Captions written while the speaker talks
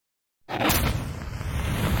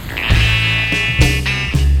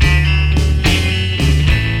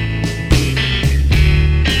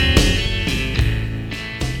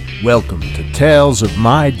Welcome to Tales of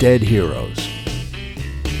My Dead Heroes.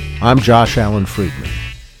 I'm Josh Allen Friedman.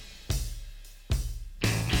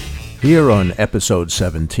 Here on episode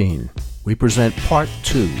 17, we present part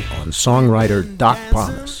 2 on songwriter Doc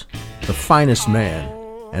Pomus, the finest man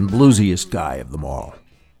and bluesiest guy of them all.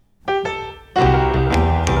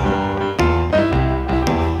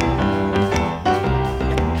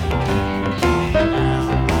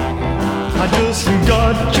 I just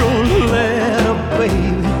got your letter,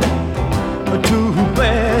 baby. Too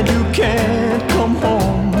bad you can't come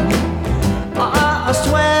home. I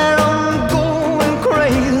swear I'm going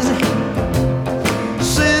crazy,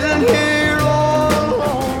 sitting here all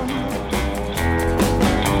alone.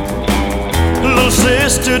 Little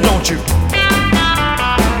sister, don't you?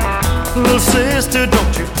 Little sister,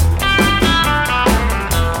 don't you?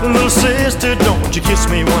 Little sister, don't you kiss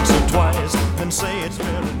me once or twice and say it's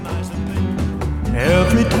very nice.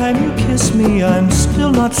 Every time you kiss me, I'm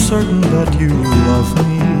still not certain that you love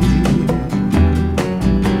me.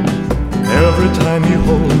 Every time you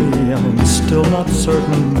hold me, I'm still not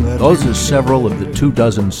certain that Those are several of the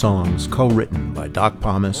 24 songs co-written by Doc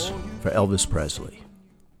Pomus for Elvis Presley.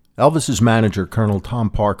 Elvis's manager, Colonel Tom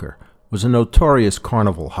Parker, was a notorious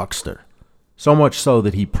carnival huckster, so much so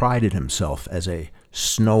that he prided himself as a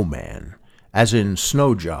snowman, as in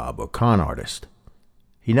snow job or con artist.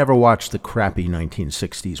 He never watched the crappy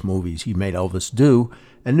 1960s movies he made Elvis do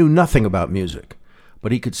and knew nothing about music,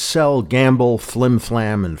 but he could sell, gamble,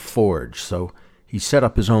 flim-flam, and forge, so he set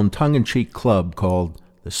up his own tongue-in-cheek club called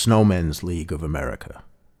the Snowmen's League of America.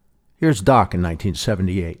 Here's Doc in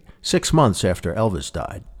 1978, 6 months after Elvis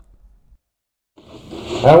died.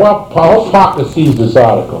 I hope Parker sees this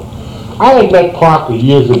article. I had met Parker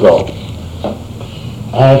years ago.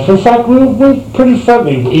 In fact, we were pretty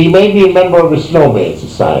friendly. He made me a member of the Snowman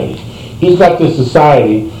Society. He's got this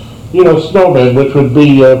society, snowmen, which would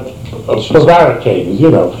be prevaricators,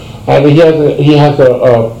 And he has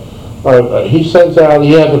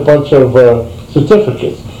a bunch of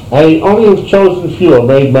certificates. And he only has chosen few are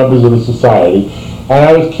made members of the society. And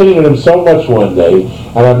I was kidding with him so much one day,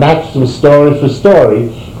 and I matched him story for story,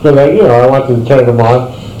 because I wanted to turn him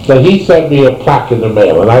on. So he sent me a plaque in the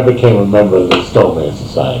mail, and I became a member of the Snowman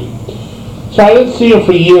Society. So I didn't see him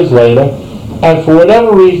for years later, and for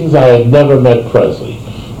whatever reasons, I had never met Presley.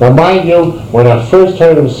 Now, mind you, when I first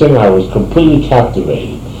heard him sing, I was completely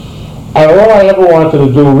captivated. And all I ever wanted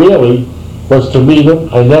to do, really, was to meet him.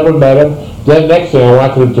 I never met him. Then next thing, I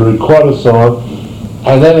wanted him to record a song,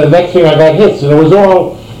 and then the next thing, I got hits. And it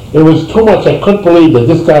was too much. I couldn't believe that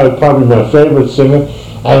this guy was probably my favorite singer.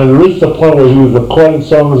 And it reached a point where he was recording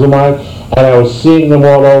songs of mine, and I was seeing them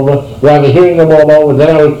all over, rather hearing them all over,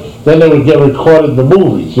 then they would get recorded in the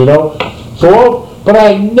movies, but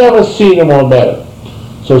I had never seen him or met him.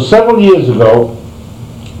 So several years ago,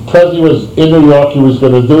 Presley was in New York. He was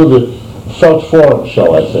going to do the Felt Forum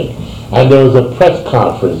show, I think, and there was a press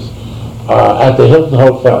conference at the Hilton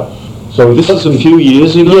Hotel. So this is a few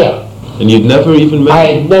years ago? Yeah. And you'd never even met him? I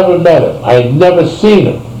had never met him. I had never seen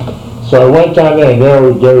him. So I went down there, and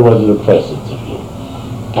there was a press interview.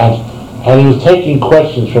 And he was taking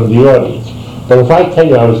questions from the audience. But if I tell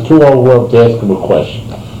you, I was too overwhelmed to ask him a question.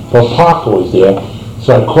 But Parker was there,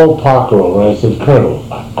 so I called Parker over, and I said, Colonel,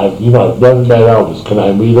 I've never met Elvis. Can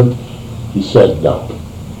I meet him? He said no.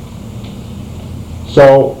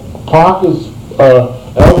 So Elvis's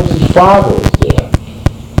father was there.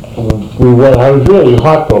 I was really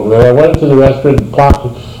heartbroken. And I went into the restaurant,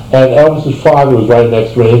 and Elvis's father was right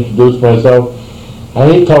next to me. I introduced myself,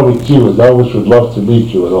 and he told me, Elvis would love to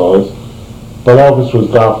meet you and all this. But Elvis was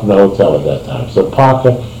gone from the hotel at that time, so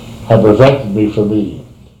Parker had prevented me from meeting him.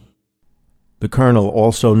 The Colonel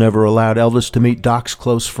also never allowed Elvis to meet Doc's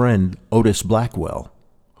close friend, Otis Blackwell,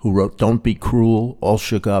 who wrote Don't Be Cruel, All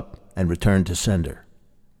Shook Up, and Return to Sender.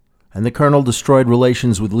 And the Colonel destroyed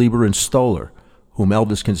relations with Lieber and Stoller, whom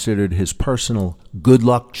Elvis considered his personal good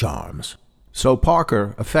luck charms. So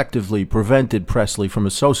Parker effectively prevented Presley from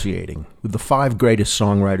associating with the 5 greatest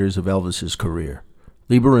songwriters of Elvis's career: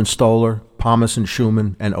 Lieber and Stoller, Pomus and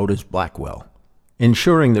Schumann, and Otis Blackwell,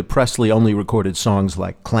 ensuring that Presley only recorded songs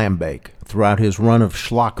like Clambake throughout his run of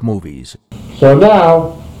schlock movies. So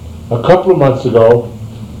now, a couple of months ago,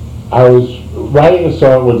 I was writing a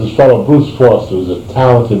song with this fellow Bruce Foster, who's a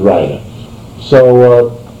talented writer.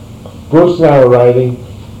 So Bruce and I were writing,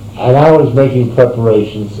 and I was making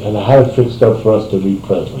preparations, and I had it fixed up for us to meet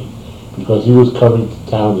Presley, because he was coming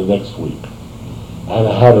to town the next week. And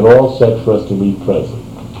I had it all set for us to meet Presley.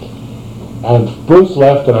 And Bruce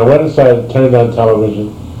left, and I went inside and turned on television,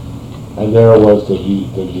 and there it was that he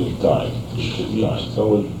had died.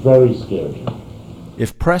 So it was very scary.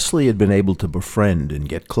 If Presley had been able to befriend and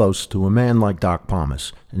get close to a man like Doc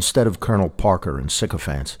Pomus instead of Colonel Parker and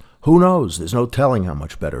sycophants, who knows? There's no telling how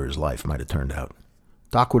much better his life might have turned out.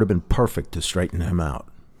 Doc would have been perfect to straighten him out.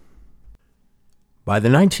 By the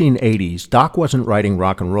 1980s, Doc wasn't writing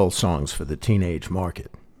rock and roll songs for the teenage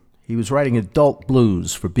market. He was writing adult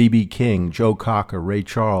blues for B.B. King, Joe Cocker, Ray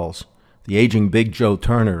Charles, the aging Big Joe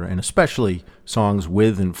Turner, and especially songs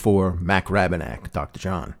with and for Mac Rabenack, Dr.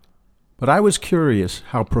 John. But I was curious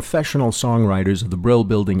how professional songwriters of the Brill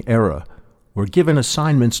Building era were given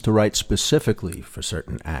assignments to write specifically for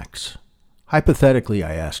certain acts. Hypothetically,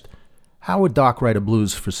 I asked, how would Doc write a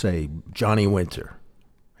blues for, say, Johnny Winter?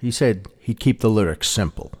 He said he'd keep the lyrics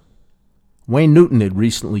simple. Wayne Newton had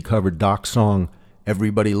recently covered Doc's song,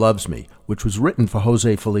 Everybody Loves Me, which was written for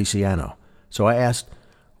Jose Feliciano. So I asked,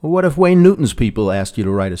 well, what if Wayne Newton's people asked you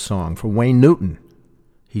to write a song for Wayne Newton?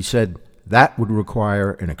 He said that would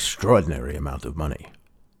require an extraordinary amount of money.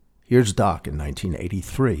 Here's Doc in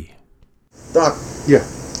 1983. Doc, Yeah.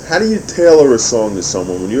 how do you tailor a song to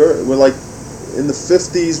someone when like in the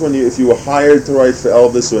 50s if you were hired to write for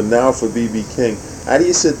Elvis or now for B.B. King? How do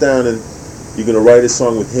you sit down and you're going to write a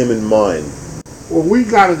song with him in mind? Well, we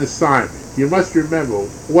got an assignment. You must remember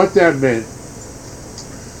what that meant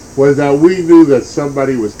was that we knew that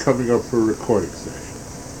somebody was coming up for a recording session.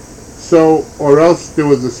 So, or else there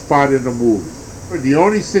was a spot in the movie. The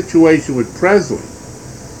only situation with Presley,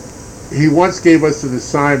 he once gave us an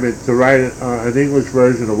assignment to write an English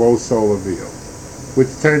version of O Sole Mio, which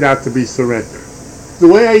turned out to be Surrender. The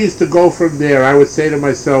way I used to go from there, I would say to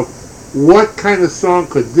myself, what kind of song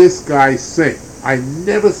could this guy sing? I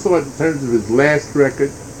never thought in terms of his last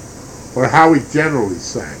record or how he generally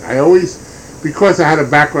sang. I always, because I had a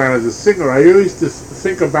background as a singer, I always just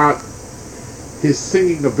think about his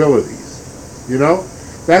singing abilities, you know?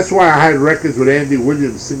 That's why I had records with Andy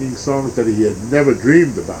Williams singing songs that he had never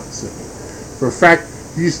dreamed about singing. For a fact,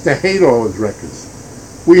 he used to hate all his records.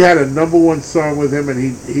 We had a #1 song with him, and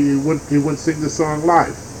he wouldn't sing the song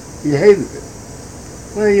live. He hated it.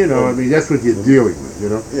 Well, you know, I mean, that's what you're dealing with, you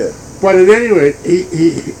know? Yeah. But at any rate,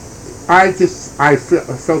 I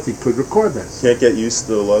felt he could record that song. Can't get used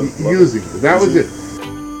to love Using it. That was it.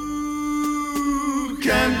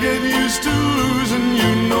 Can't get used to losing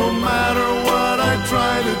you no matter what I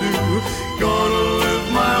try to do. Gonna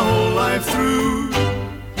live my whole life through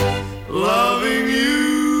loving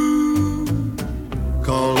you.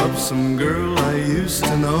 Call up some girl I used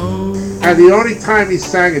to know. And the only time he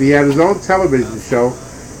sang it, he had his own television show,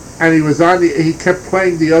 and he was he kept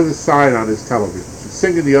playing the other side on his television,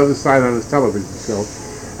 singing the other side on his television show.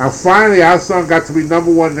 And finally, our song got to be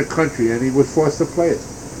 #1 in the country, and he was forced to play it,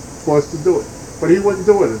 forced to do it. But he wouldn't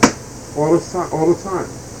do it all the time.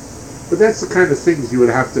 But that's the kind of things you would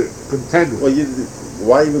have to contend with. Well,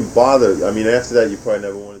 why even bother? I mean, after that, you probably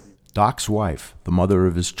never wanted to. Doc's wife, the mother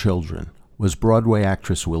of his children, was Broadway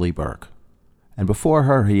actress Willie Burke, and before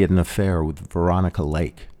her he had an affair with Veronica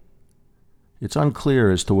Lake. It's unclear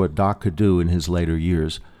as to what Doc could do in his later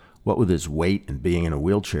years, what with his weight and being in a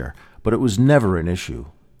wheelchair, but it was never an issue.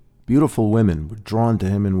 Beautiful women were drawn to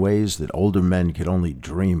him in ways that older men could only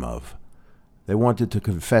dream of. They wanted to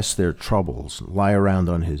confess their troubles, lie around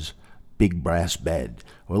on his big brass bed,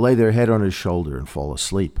 or lay their head on his shoulder and fall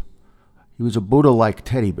asleep. He was a Buddha-like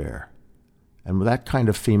teddy bear, and with that kind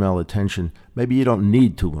of female attention, maybe you don't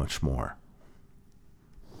need too much more.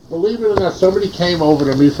 Believe it or not, somebody came over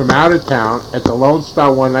to me from out of town at the Lone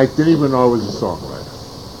Star one night, didn't even know I was a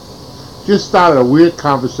songwriter. Just started a weird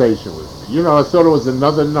conversation with me. You know, I thought it was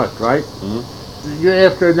another nut, right? Mm-hmm.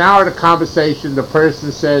 After an hour of the conversation, the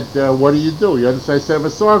person said, what do you do? You understand? I said, I'm a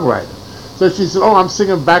songwriter. So she said, oh, I'm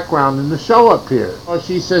singing background in the show up here. Oh,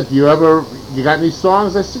 she said, you got any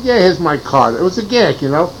songs? I said, yeah, here's my card. It was a gig, you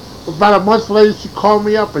know. About a month later, she called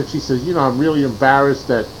me up and she says, you know, I'm really embarrassed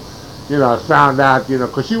that, you know, I found out, you know,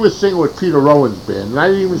 because she was singing with Peter Rowan's band, and I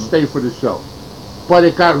didn't even stay for the show. But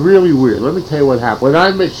it got really weird. Let me tell you what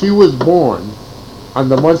happened. She was born on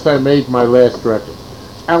the month I made my last record.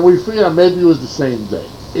 And we figured maybe it was the same day.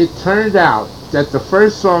 It turned out that the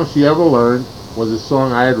first song she ever learned was a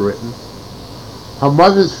song I had written. Her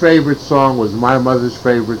mother's favorite song was my mother's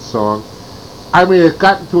favorite song. I mean, it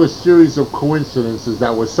got into a series of coincidences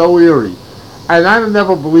that were so eerie. And I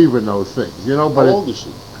never believe in those things, you know. But how old is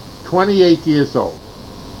she? 28 years old.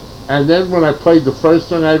 And then when I played the first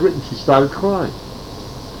song I had written, she started crying.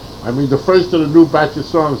 I mean, the first of the new batch of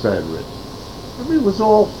songs I had written. I mean, it was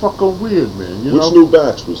all fucking weird, man, Which new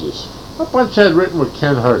batch was this? A bunch I had written with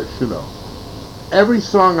Ken Hirsch, you know. Every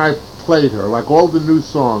song I played her, like all the new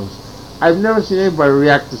songs, I've never seen anybody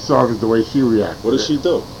react to songs the way she reacted. What does she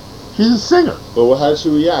do? She's a singer. But how did she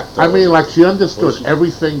react? I mean, like she understood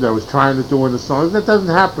everything that I was trying to do in the songs. That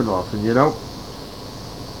doesn't happen often, you know.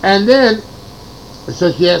 And then,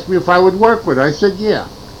 so she asked me if I would work with her. I said, yeah.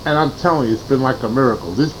 And I'm telling you, it's been like a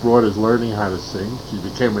miracle. This broad is learning how to sing. She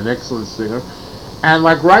became an excellent singer. And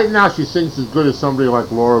like right now, she sings as good as somebody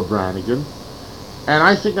like Laura Branigan. And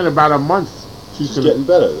I think in about a month, she's getting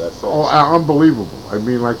better that fast. Oh, unbelievable. I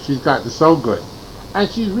mean, like she's gotten so good. And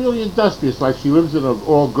she's really industrious. Like she lives in an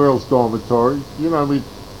all-girls dormitory. You know what I mean?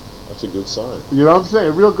 That's a good sign. You know what I'm saying?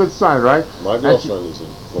 A real good sign, right? My girlfriend is in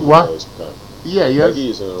one what? of those kind. Yeah, yes. Peggy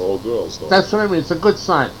is in an all-girls dormitory. That's what I mean. It's a good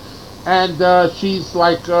sign. And she's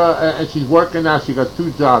like, and she's working now. She got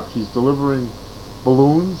 2 jobs. She's delivering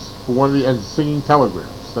balloons for one of the, and singing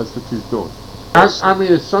telegrams. That's what she's doing. I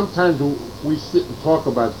mean, it's sometimes we sit and talk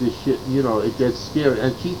about this shit, you know, it gets scary.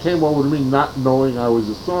 And she came over to me not knowing I was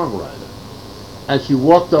a songwriter. And she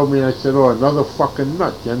walked over me and I said, oh, another fucking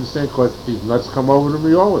nut. You understand? Because these nuts come over to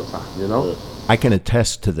me all the time, you know? I can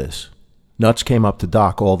attest to this. Nuts came up to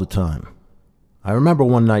Doc all the time. I remember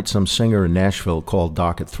one night some singer in Nashville called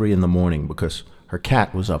Doc at 3 in the morning because her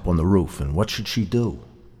cat was up on the roof, and what should she do?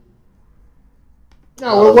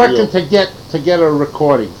 No, we're working to get a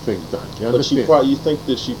recording thing done. You understand? But you think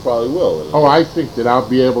that she probably will. Oh, I think that I'll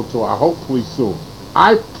be able to. Hopefully soon.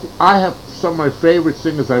 I have some of my favorite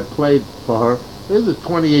singers I played for her. There's a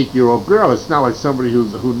 28-year-old girl. It's not like somebody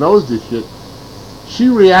who knows this shit. She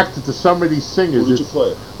reacted to some of these singers. Who did you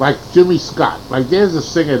play? Like Jimmy Scott. Like there's a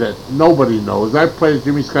singer that nobody knows. I played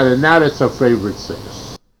Jimmy Scott, and now that's her favorite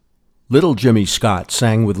singer. Little Jimmy Scott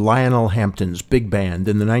sang with Lionel Hampton's big band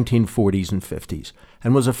in the 1940s and 50s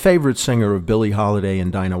and was a favorite singer of Billie Holiday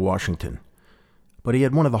and Dinah Washington. But he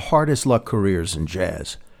had one of the hardest luck careers in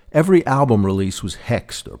jazz. Every album release was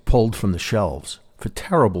hexed or pulled from the shelves for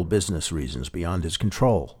terrible business reasons beyond his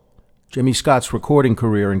control. Jimmy Scott's recording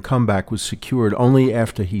career and comeback was secured only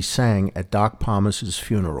after he sang at Doc Pomus's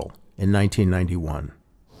funeral in 1991.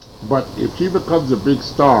 But if she becomes a big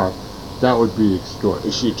star, that would be extraordinary.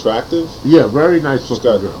 Is she attractive? Yeah, very nice She's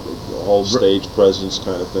looking got girl. a whole stage presence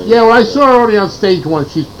kind of thing. Yeah, well, I saw her only on stage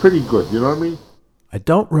once. She's pretty good, you know what I mean? I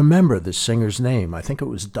don't remember the singer's name. I think it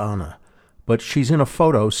was Donna. But she's in a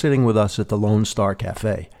photo sitting with us at the Lone Star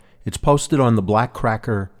Cafe. It's posted on the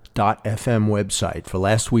blackcracker.fm website for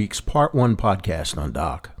last week's Part 1 podcast on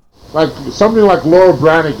Doc. Like somebody like Laura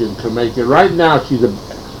Branigan can make it. Right now she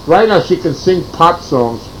can sing pop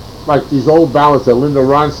songs like these old ballads that Linda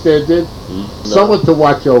Ronstadt did. Mm-hmm. Someone to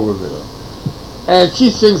watch over me. And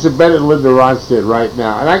she sings it better than Linda Ronstadt right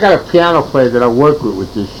now. And I got a piano player that I work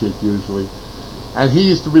with this shit usually. And he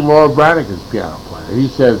used to be Laura Branigan's piano player. He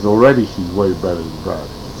says already she's way better than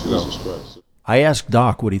Branigan. Jesus Christ. I asked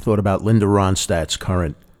Doc what he thought about Linda Ronstadt's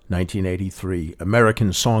current 1983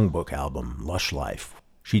 American Songbook album, Lush Life.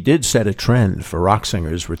 She did set a trend for rock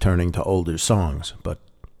singers returning to older songs, but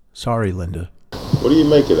sorry, Linda. What do you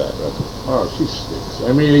make of that record? Oh, she stinks.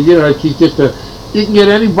 I mean, you know, she's just you can get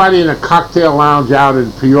anybody in a cocktail lounge out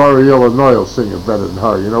in Peoria, Illinois will sing it better than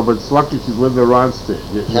her, you know, but it's lucky she's Linda Ronstadt.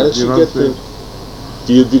 How did she know get the...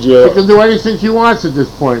 She can do anything she wants at this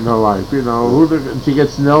point in her life, you know. She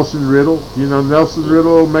gets Nelson Riddle. You know, Nelson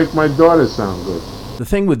Riddle will make my daughter sound good. The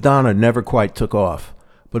thing with Donna never quite took off,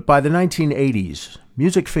 but by the 1980s,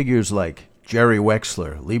 music figures like Jerry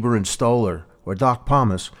Wexler, Lieber and Stoller, or Doc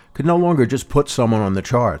Pomus could no longer just put someone on the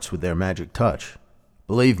charts with their magic touch.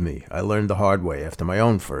 Believe me, I learned the hard way after my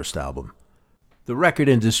own first album. The record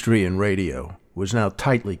industry and radio was now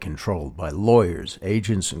tightly controlled by lawyers,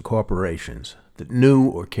 agents, and corporations that knew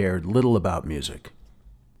or cared little about music.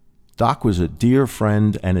 Doc was a dear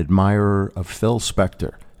friend and admirer of Phil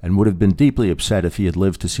Spector and would have been deeply upset if he had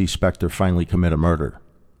lived to see Spector finally commit a murder.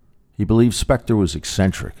 He believed Spector was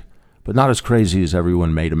eccentric, but not as crazy as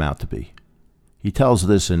everyone made him out to be. He tells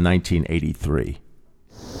this in 1983.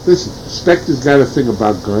 Listen, Spector's got a thing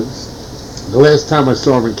about guns. The last time I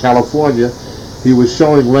saw him in California, he was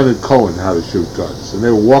showing Leonard Cohen how to shoot guns. And they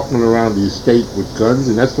were walking around the estate with guns,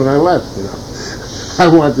 and that's when I left, you know. I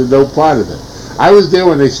wanted no part of it. I was there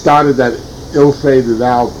when they started that ill-fated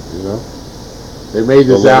album, you know. They made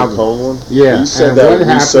this album. The Leonard Cohen one? Yeah. You said that would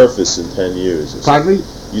resurface in 10 years. Pardon me?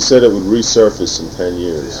 You said it would resurface in 10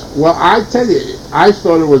 years. Yeah. Well, I tell you, I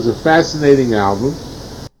thought it was a fascinating album.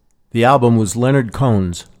 The album was Leonard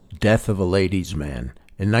Cohen's Death of a Ladies' Man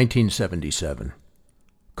in 1977.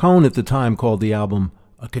 Cohen at the time called the album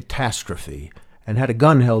a catastrophe and had a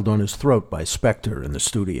gun held on his throat by Spector in the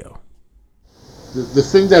studio. The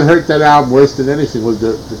thing that hurt that album worse than anything was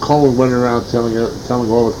the Cohen went around telling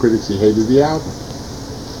all the critics he hated the album.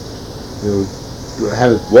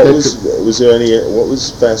 Had What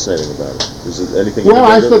was fascinating about it? Was it anything? Well,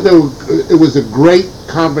 I thought it was a great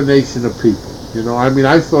combination of people. I mean,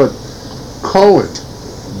 I thought Cohen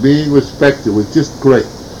being respected was just great.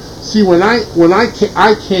 See, when I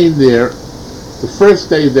came there, the first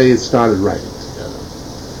day they had started writing together,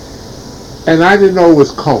 and I didn't know it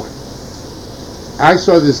was Cohen. I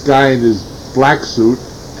saw this guy in his black suit,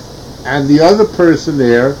 and the other person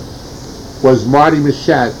there was Marty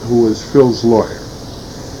Machat, who was Phil's lawyer.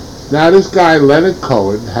 Now, this guy, Leonard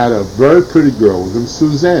Cohen, had a very pretty girl with him,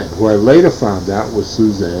 Suzanne, who I later found out was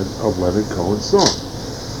Suzanne of Leonard Cohen's song.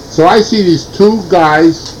 So I see these two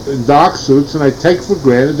guys in dark suits, and I take for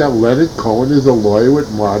granted that Leonard Cohen is a lawyer with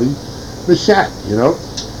Marty Machat,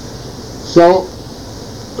 So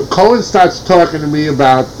Cohen starts talking to me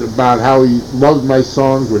about how he loved my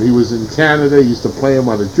songs when he was in Canada. He used to play them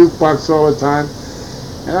on the jukebox all the time.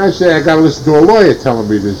 And I say, I got to listen to a lawyer telling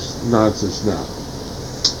me this nonsense now.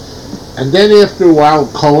 And then after a while,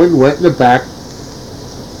 Cohen went in the back,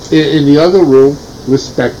 in the other room with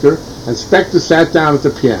Spector, and Spector sat down at the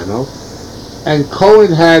piano, and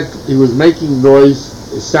Cohen he was making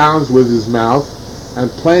sounds with his mouth,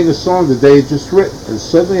 and playing a song that they had just written. And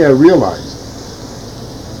suddenly I realized,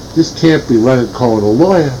 this can't be Leonard Cohen, a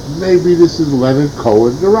lawyer. Maybe this is Leonard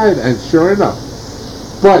Cohen, the writer. And sure enough.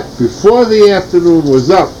 But before the afternoon was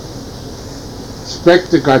up,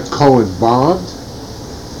 Spector got Cohen bombed,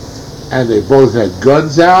 and they both had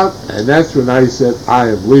guns out, and that's when I said, I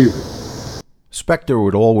am leaving. Spector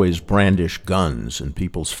would always brandish guns in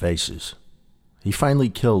people's faces. He finally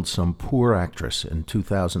killed some poor actress in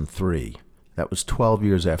 2003. That was 12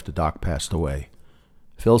 years after Doc passed away.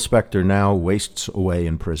 Phil Spector now wastes away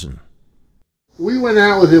in prison. We went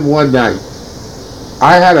out with him one night.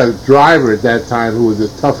 I had a driver at that time who was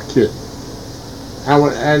a tough kid.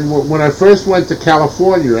 And when I first went to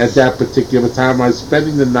California at that particular time, I was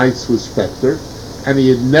spending the nights with Spector, and he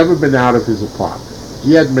had never been out of his apartment.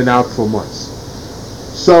 He hadn't been out for months.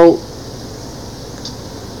 So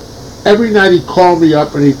every night he'd call me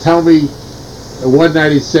up and he'd tell me, one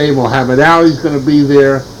night he'd say Muhammad Ali's going to be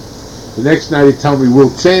there. The next night he'd tell me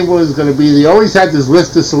Wilt Chamberlain's going to be there. He always had this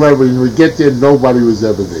list of celebrities, and we'd get there, nobody was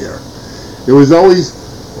ever there. It was always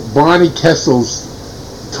Barney Kessel's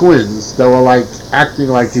twins that were acting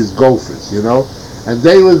like his gophers, and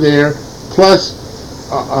they were there, plus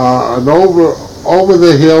an over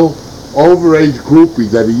the hill, overage groupie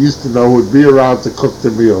that he used to know would be around to cook the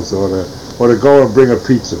meals or to go and bring a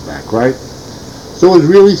pizza back, right? So it was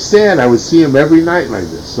really sad. I would see him every night like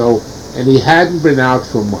this. And he hadn't been out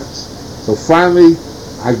for months. So finally,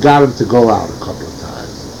 I got him to go out a couple of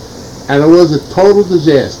times, and it was a total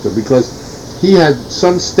disaster because he had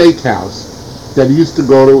some steakhouse that he used to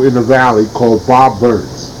go to in the valley called Bob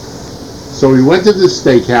Burns. So he went to this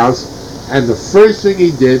steakhouse, and the first thing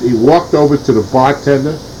he did, he walked over to the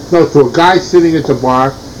bartender, to a guy sitting at the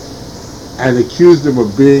bar, and accused him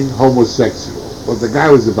of being homosexual. Well, the guy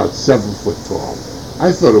was about 7 foot tall.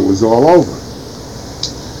 I thought it was all over.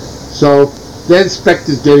 So then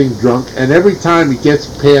Spector's getting drunk, and every time he gets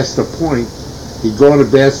past a point, he'd go in the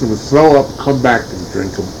bathroom and throw up, come back and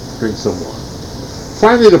drink some more.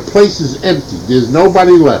 Finally, the place is empty. There's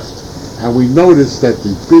nobody left. And we noticed that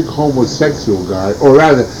the big homosexual guy, or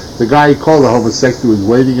rather, the guy he called a homosexual, was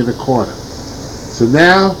waiting in the corner. So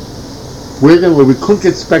now, we couldn't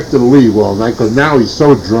get Spector to leave all night, because now he's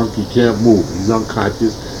so drunk he can't move. He's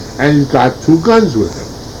unconscious, and he's got 2 guns with him.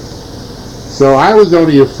 So I was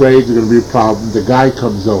only afraid there's going to be a problem. The guy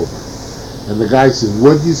comes over, and the guy says,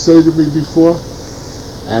 "What did you say to me before?"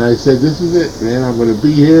 And I said, "This is it, man. I'm going to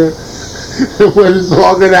be here when it's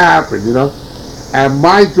all going to happen, And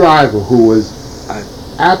my driver, who was an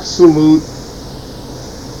absolute,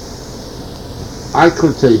 I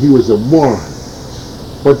couldn't tell you, he was a moron.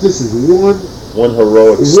 But this is one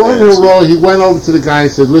heroic stance. He went over to the guy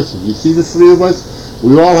and said, "Listen, you see the 3 of us?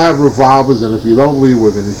 We all have revolvers, and if you don't leave,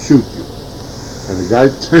 we're going to shoot you." And the guy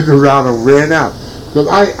turned around and ran out. Because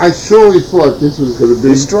I surely thought this was going to be...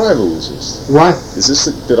 Whose driver was this? What? Is this...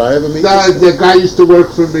 Did I ever meet this? The guy used to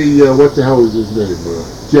work for me, what the hell was his name?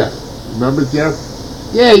 Jeff. Remember Jeff?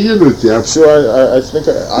 Yeah, you knew Jeff. Sure, I think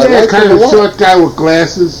I liked kind him of a lot. short guy with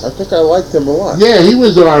glasses. I think I liked him a lot. Yeah, he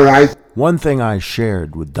was all right. One thing I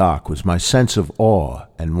shared with Doc was my sense of awe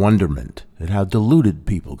and wonderment at how deluded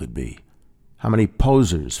people could be. How many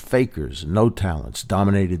posers, fakers, and no-talents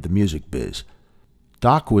dominated the music biz.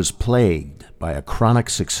 Doc was plagued by a chronic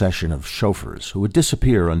succession of chauffeurs who would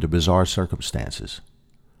disappear under bizarre circumstances.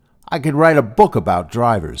 "I could write a book about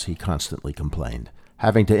drivers," he constantly complained,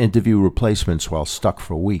 having to interview replacements while stuck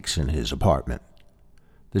for weeks in his apartment.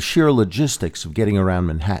 The sheer logistics of getting around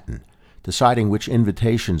Manhattan, Deciding which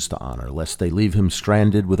invitations to honor, lest they leave him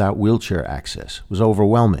stranded without wheelchair access, was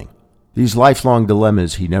overwhelming. These lifelong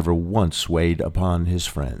dilemmas he never once weighed upon his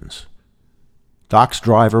friends. Doc's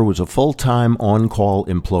driver was a full-time on-call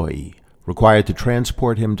employee, required to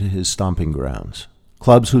transport him to his stomping grounds,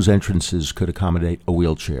 clubs whose entrances could accommodate a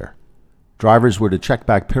wheelchair. Drivers were to check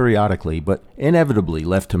back periodically, but inevitably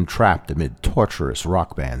left him trapped amid torturous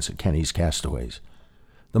rock bands at Kenny's Castaways.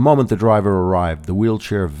 The moment the driver arrived, the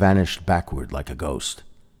wheelchair vanished backward like a ghost.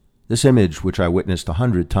 This image, which I witnessed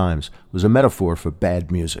 100 times, was a metaphor for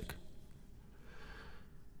bad music.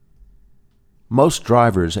 Most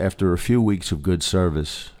drivers, after a few weeks of good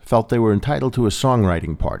service, felt they were entitled to a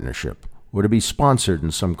songwriting partnership or to be sponsored in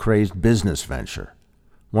some crazed business venture.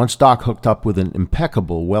 Once Doc hooked up with an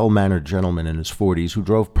impeccable, well-mannered gentleman in his 40s who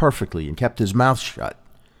drove perfectly and kept his mouth shut.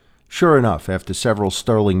 Sure enough, after several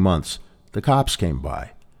sterling months, the cops came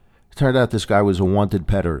by. It turned out this guy was a wanted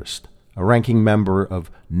pederast, a ranking member of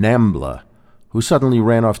NAMBLA, who suddenly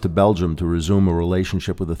ran off to Belgium to resume a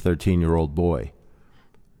relationship with a 13-year-old boy.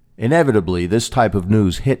 Inevitably, this type of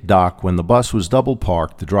news hit Doc when the bus was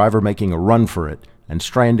double-parked, the driver making a run for it, and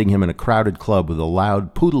stranding him in a crowded club with a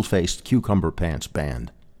loud, poodle-faced cucumber pants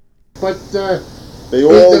band. But, They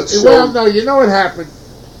all well, no, you know what happened?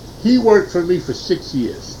 He worked for me for 6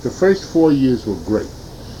 years. The first 4 years were great.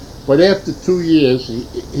 But after 2 years,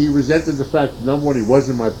 he resented the fact that, number one, he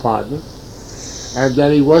wasn't my partner, and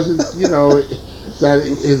that he wasn't, that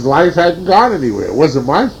his life hadn't gone anywhere. It wasn't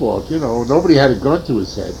my fault, Nobody had a gun to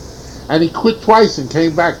his head. And he quit twice and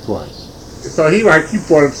came back twice. So he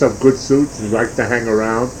bought himself good suits. He liked to hang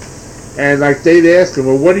around. And they'd ask him,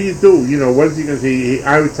 well, what do you do? What is he going to say?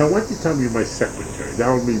 I would tell him, why don't you tell me you're my secretary?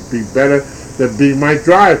 That would be better than being my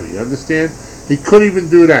driver, you understand? He couldn't even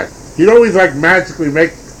do that. He'd always magically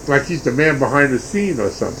make like he's the man behind the scene or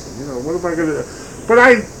something. What am I going to do? But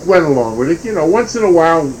I went along with it. Once in a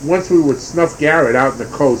while, once we would snuff Garrett out on the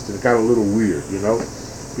coast, and it got a little weird,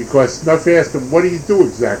 because Snuff asked him, what do you do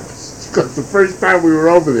exactly? Because the first time we were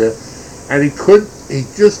over there, and he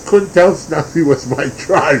just couldn't tell Snuff he was my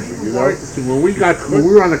driver, When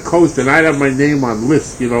we were on the coast, and I'd have my name on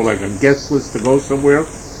lists, like on guest lists to go somewhere,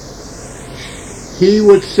 he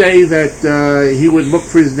would say that he would look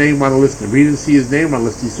for his name on a list. If he didn't see his name on a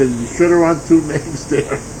list, he said, you should have run 2 names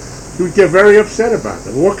there. He would get very upset about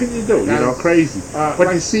it. What can you do? Crazy.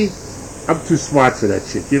 But you see, I'm too smart for that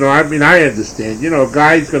shit. I understand. A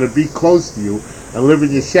guy's going to be close to you and live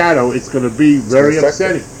in your shadow. It's going to be very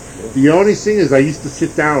upsetting. The only thing is, I used to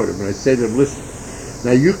sit down with him and I say to him, listen,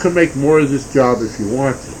 now you can make more of this job if you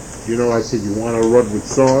want to. I said, you want to run with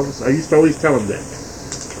songs? I used to always tell him that.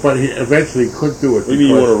 But he eventually couldn't do it. What do you mean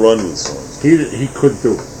you want to run with songs? He couldn't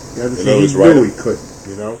do it. You understand? He knew he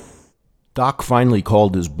couldn't, Doc finally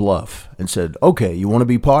called his bluff and said, okay, you want to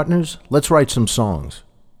be partners? Let's write some songs.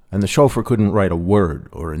 And the chauffeur couldn't write a word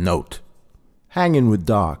or a note. Hanging with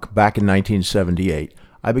Doc back in 1978,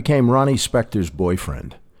 I became Ronnie Spector's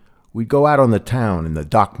boyfriend. We'd go out on the town in the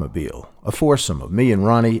Docmobile, a foursome of me and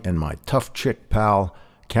Ronnie and my tough chick pal,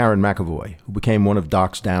 Karen McAvoy, who became one of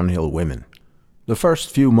Doc's downhill women. The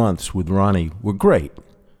first few months with Ronnie were great,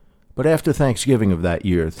 but after Thanksgiving of that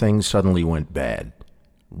year, things suddenly went bad.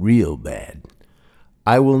 Real bad.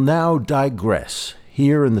 I will now digress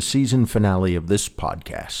here in the season finale of this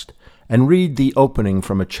podcast and read the opening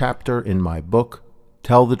from a chapter in my book,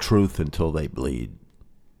 Tell the Truth Until They Bleed.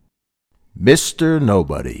 Mr.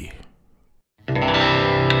 Nobody.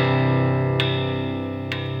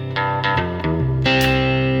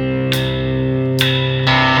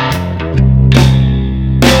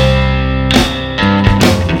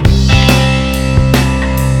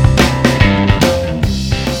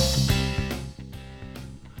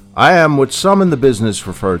 I am what some in the business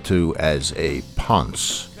refer to as a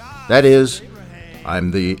ponce. That is,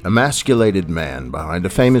 I'm the emasculated man behind a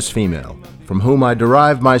famous female, from whom I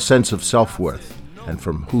derive my sense of self-worth, and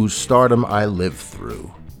from whose stardom I live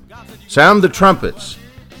through. Sound the trumpets.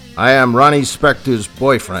 I am Ronnie Spector's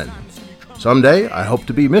boyfriend. Someday, I hope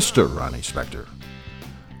to be Mr. Ronnie Spector.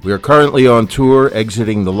 We are currently on tour,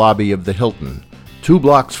 exiting the lobby of the Hilton, 2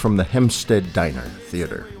 blocks from the Hempstead Diner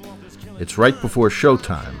Theater. It's right before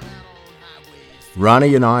showtime.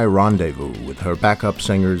 Ronnie and I rendezvous with her backup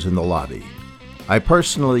singers in the lobby. I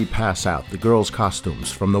personally pass out the girls'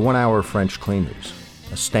 costumes from the 1-hour French cleaners,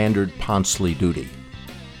 a standard Ponsley duty.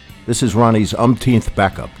 This is Ronnie's umpteenth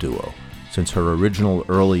backup duo since her original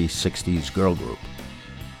early 60s girl group.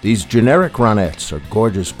 These generic Ronettes are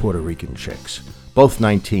gorgeous Puerto Rican chicks, both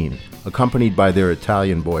 19, accompanied by their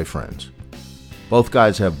Italian boyfriends. Both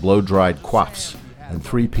guys have blow-dried coifs and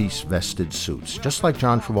 3-piece vested suits, just like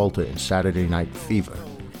John Travolta in Saturday Night Fever.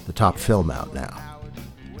 the top film out now.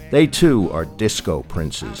 They too are disco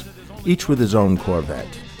princes, each with his own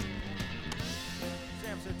Corvette.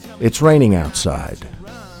 It's raining outside.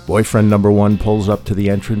 Boyfriend number one pulls up to the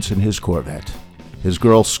entrance in his Corvette. His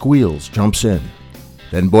girl squeals, jumps in.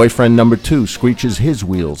 Then boyfriend number two screeches his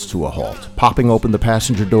wheels to a halt, popping open the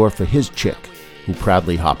passenger door for his chick, who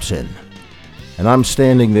proudly hops in. And I'm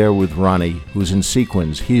standing there with Ronnie, who's in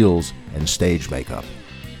sequins, heels, and stage makeup.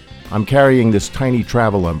 I'm carrying this tiny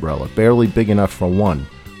travel umbrella, barely big enough for one,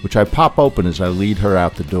 which I pop open as I lead her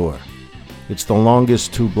out the door. It's the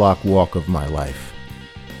longest 2-block walk of my life.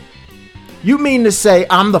 You mean to say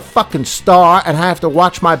I'm the fucking star and I have to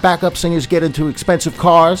watch my backup singers get into expensive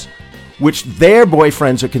cars, which their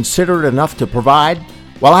boyfriends are considerate enough to provide,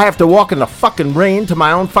 while I have to walk in the fucking rain to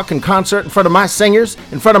my own fucking concert in front of my singers,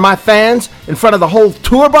 in front of my fans, in front of the whole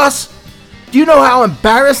tour bus? Do you know how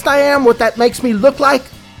embarrassed I am, what that makes me look like?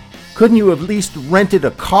 Couldn't you have at least rented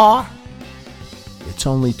a car? It's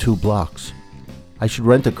only 2 blocks. I should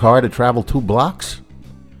rent a car to travel 2 blocks?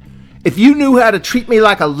 If you knew how to treat me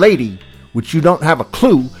like a lady, which you don't have a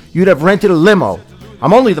clue, you'd have rented a limo.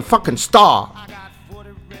 I'm only the fucking star.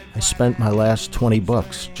 I spent my last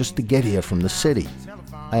 $20 just to get here from the city.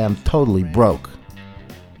 I am totally broke.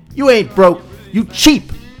 You ain't broke, you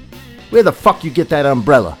cheap. Where the fuck you get that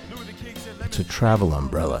umbrella? It's a travel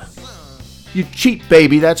umbrella. You cheap,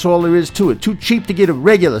 baby, that's all there is to it. Too cheap to get a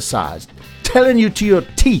regular size. Telling you to your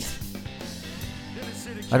teeth.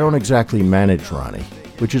 I don't exactly manage Ronnie,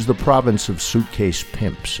 which is the province of suitcase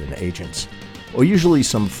pimps and agents, or usually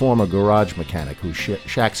some former garage mechanic who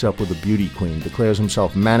shacks up with a beauty queen, declares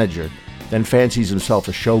himself manager, then fancies himself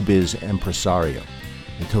a showbiz impresario,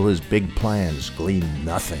 until his big plans glean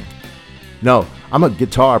nothing. No, I'm a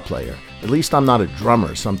guitar player. At least I'm not a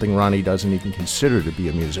drummer, something Ronnie doesn't even consider to be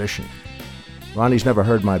a musician. Ronnie's never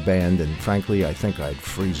heard my band, and frankly, I think I'd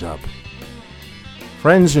freeze up.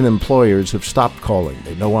 Friends and employers have stopped calling.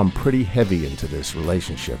 They know I'm pretty heavy into this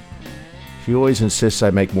relationship. She always insists I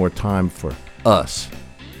make more time for us.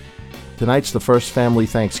 Tonight's the first family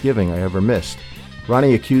Thanksgiving I ever missed.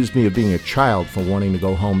 Ronnie accused me of being a child for wanting to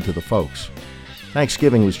go home to the folks.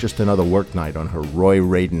 Thanksgiving was just another work night on her Roy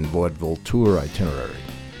Radin vaudeville tour itinerary.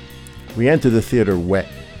 We enter the theater wet.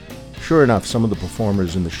 Sure enough, some of the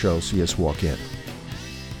performers in the show see us walk in.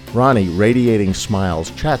 Ronnie, radiating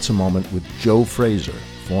smiles, chats a moment with Joe Frazier,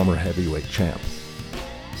 former heavyweight champ.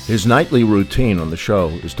 His nightly routine on the show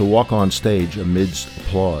is to walk on stage amidst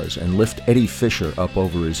applause and lift Eddie Fisher up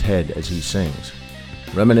over his head as he sings,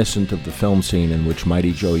 reminiscent of the film scene in which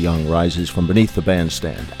Mighty Joe Young rises from beneath the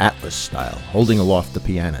bandstand, Atlas style, holding aloft the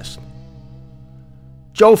pianist.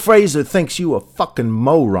 Joe Frazier thinks you a fucking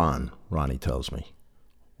moron, Ronnie tells me.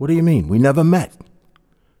 What do you mean? We never met.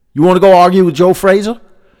 You want to go argue with Joe Frazier?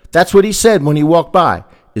 That's what he said when he walked by.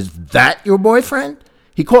 Is that your boyfriend?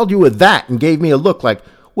 He called you a that and gave me a look like,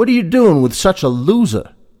 what are you doing with such a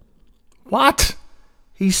loser? What?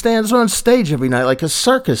 He stands on stage every night like a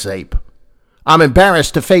circus ape. I'm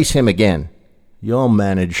embarrassed to face him again. You'll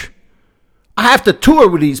manage. I have to tour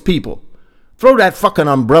with these people. Throw that fucking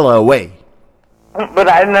umbrella away. But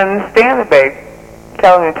I didn't understand it, babe.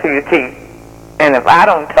 Telling it to your teeth. And if I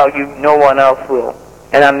don't tell you, no one else will.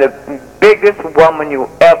 And I'm the biggest woman you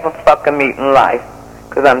ever fucking meet in life.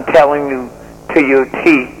 Because I'm telling you to your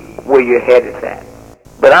teeth where your head is at.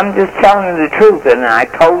 But I'm just telling you the truth. And I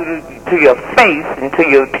told you to your face and to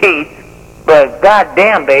your teeth. But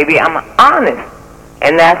goddamn, baby, I'm honest.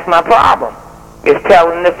 And that's my problem. Is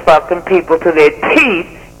telling the fucking people to their teeth.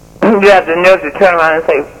 You have the nerve to turn around and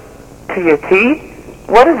say, to your teeth?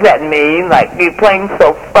 What does that mean? Like, you're playing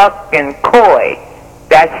so fucking coy.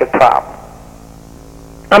 That's your problem.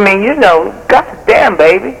 I mean, you know, goddamn,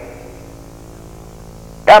 baby.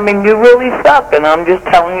 I mean, you really suck, and I'm just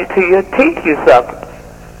telling you to your teeth you suck.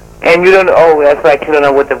 And you don't know, oh, that's right, you don't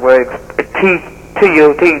know what the word, teeth, to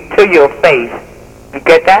your face. You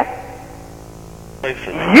get that?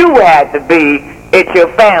 You had to be at your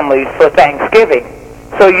family's for Thanksgiving.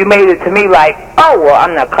 So you made it to me like, oh, well,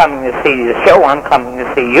 I'm not coming to see the show, I'm coming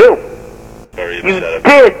to see you. You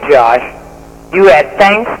did, Josh. You had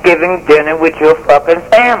Thanksgiving dinner with your fucking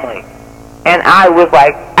family. And I was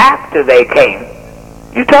like, after they came.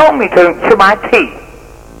 You told me to my teeth.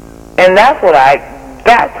 And that's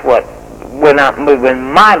what, when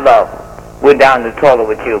my love went down the toilet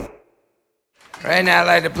with you. Right now, I'd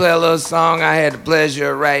like to play a little song I had the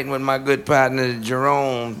pleasure of writing with my good partner,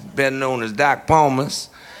 Jerome, better known as Doc Pomus.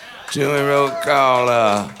 Tune wrote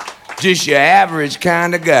called Just Your Average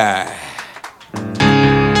Kind of Guy.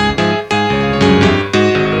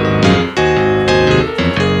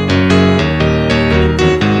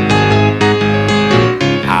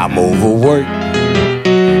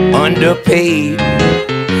 underpaid,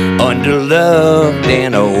 underloved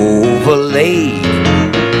and overlaid.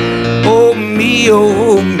 Oh me,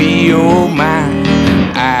 oh me, oh my,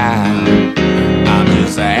 I'm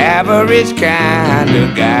just an average kind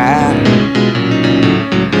of guy.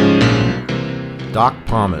 Doc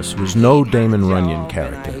Pomus was no Damon Runyon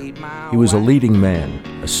character. He was a leading man,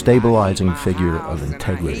 a stabilizing figure of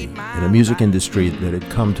integrity in a music industry that had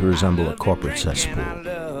come to resemble a corporate cesspool.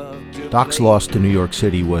 Doc's loss to New York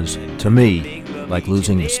City was, to me, like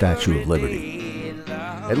losing the Statue of Liberty.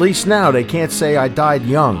 At least now they can't say I died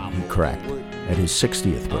young, he cracked, at his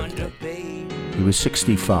 60th birthday. He was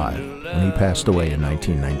 65 when he passed away in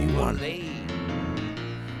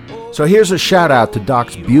 1991. So here's a shout out to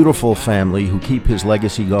Doc's beautiful family who keep his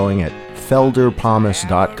legacy going at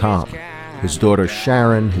felderpomus.com. His daughter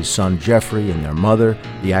Sharon, his son Jeffrey, and their mother,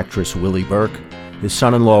 the actress Willie Burke, his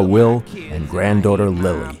son-in-law Will, and granddaughter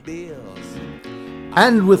Lily.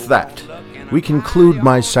 And with that, we conclude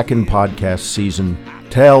my second podcast season,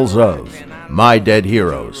 Tales of My Dead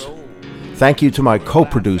Heroes. Thank you to my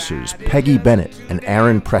co-producers, Peggy Bennett and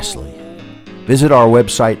Aaron Presley. Visit our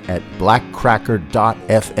website at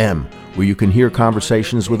blackcracker.fm, where you can hear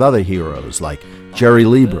conversations with other heroes like Jerry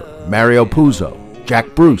Lieber, Mario Puzo,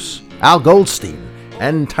 Jack Bruce, Al Goldstein,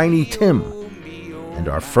 and Tiny Tim. And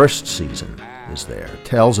our first season is there,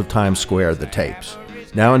 Tales of Times Square, the tapes,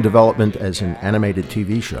 now in development as an animated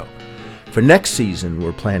TV show. For next season,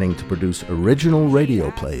 we're planning to produce original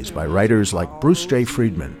radio plays by writers like Bruce J.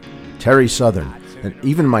 Friedman, Terry Southern, and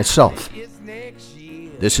even myself.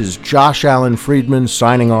 This is Josh Allen Friedman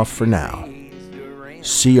signing off for now.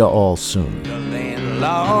 See ya all soon. The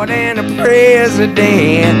landlord and the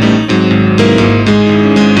president.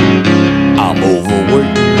 I'm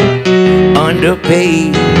overworked,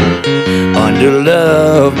 underpaid,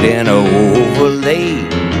 underloved and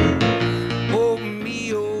overlaid.